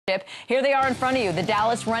Here they are in front of you. The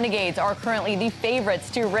Dallas Renegades are currently the favorites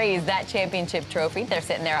to raise that championship trophy. They're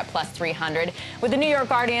sitting there at plus 300. With the New York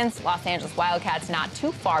Guardians, Los Angeles Wildcats not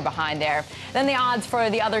too far behind there. Then the odds for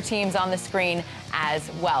the other teams on the screen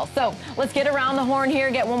as well. So let's get around the horn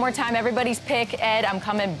here, get one more time everybody's pick. Ed, I'm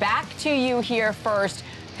coming back to you here first.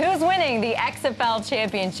 Who's winning the XFL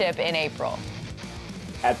championship in April?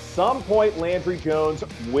 At some point, Landry Jones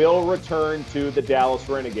will return to the Dallas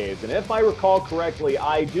Renegades. And if I recall correctly,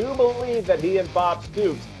 I do believe that he and Bob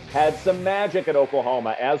Stoops had some magic at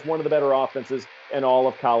Oklahoma as one of the better offenses in all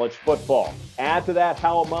of college football. Add to that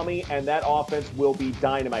Hal Mummy, and that offense will be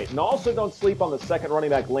dynamite. And also don't sleep on the second running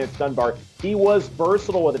back, Lance Dunbar. He was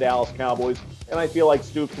versatile with the Dallas Cowboys, and I feel like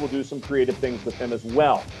Stoops will do some creative things with him as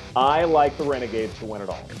well. I like the Renegades to win it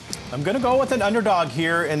all. I'm going to go with an underdog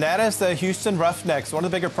here, and that is the Houston Roughnecks. One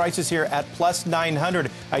of the bigger prices here at plus 900.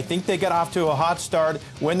 I think they get off to a hot start,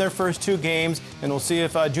 win their first two games, and we'll see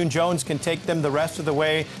if June Jones can take them the rest of the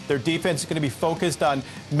way. Their defense is going to be focused on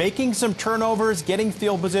making some turnovers, getting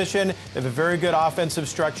field position. They have a very good offensive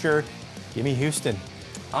structure. Give me Houston.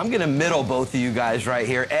 I'm going to middle both of you guys right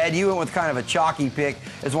here. Ed, you went with kind of a chalky pick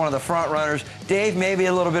as one of the front runners. Dave, maybe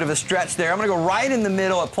a little bit of a stretch there. I'm going to go right in the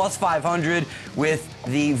middle at plus 500 with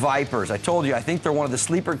the Vipers. I told you, I think they're one of the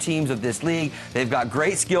sleeper teams of this league. They've got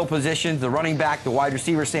great skill positions, the running back, the wide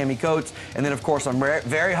receiver, Sammy Coates, and then, of course, I'm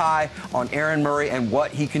very high on Aaron Murray and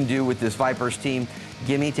what he can do with this Vipers team.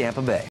 Give me Tampa Bay.